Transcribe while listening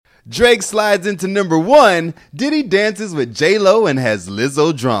Drake slides into number 1, Diddy dances with J-Lo and has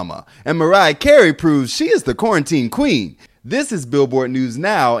Lizzo drama, and Mariah Carey proves she is the quarantine queen. This is Billboard News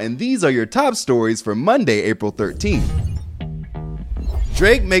Now, and these are your top stories for Monday, April 13th.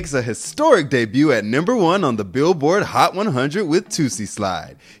 Drake makes a historic debut at number 1 on the Billboard Hot 100 with Toosie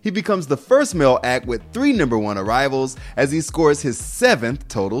Slide. He becomes the first male act with 3 number 1 arrivals as he scores his 7th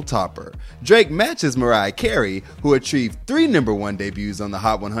total topper. Drake matches Mariah Carey, who achieved 3 number 1 debuts on the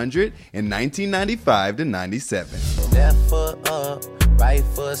Hot 100 in 1995 to 97. Left foot up, right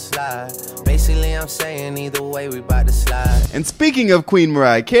foot slide. Basically, I'm saying either way, we bout to slide. And speaking of Queen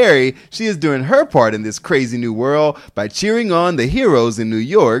Mariah Carey, she is doing her part in this crazy new world by cheering on the heroes in New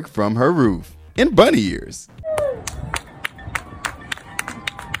York from her roof in bunny ears.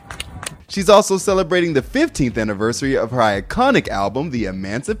 She's also celebrating the 15th anniversary of her iconic album, The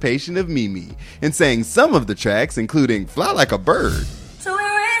Emancipation of Mimi, and sang some of the tracks, including Fly Like a Bird. So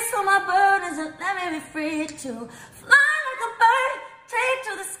erase all my burdens and let me be free to fly like a bird, take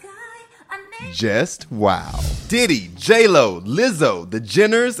to the sky. Just wow. Diddy, J-Lo, Lizzo, the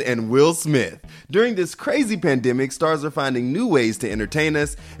Jenners, and Will Smith. During this crazy pandemic, stars are finding new ways to entertain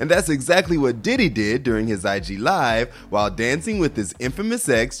us, and that's exactly what Diddy did during his IG Live while dancing with his infamous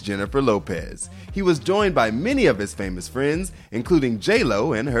ex, Jennifer Lopez. He was joined by many of his famous friends, including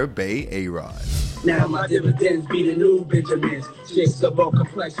J-Lo and her bae A-Rod. Now my dividends be the new Benjamins. Chicks of all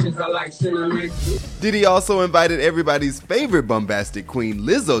complexions, I like cinnamon. Diddy also invited everybody's favorite bombastic queen,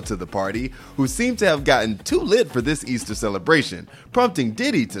 Lizzo, to the party, who seemed to have gotten too lit for this Easter celebration, prompting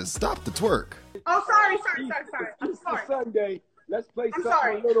Diddy to stop the twerk. Oh, sorry. I'm Easter sorry. Sunday. Let's play I'm something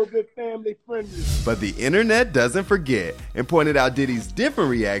sorry. a little bit family friendly. But the internet doesn't forget and pointed out Diddy's different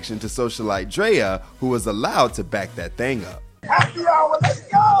reaction to socialite Drea, who was allowed to back that thing up. Happy hour, let's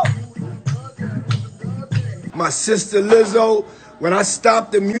go! My sister Lizzo, when I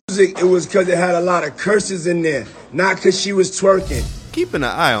stopped the music, it was because it had a lot of curses in there, not because she was twerking. Keeping an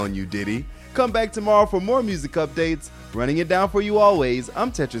eye on you, Diddy. Come back tomorrow for more music updates. Running it down for you always,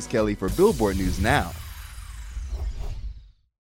 I'm Tetris Kelly for Billboard News Now.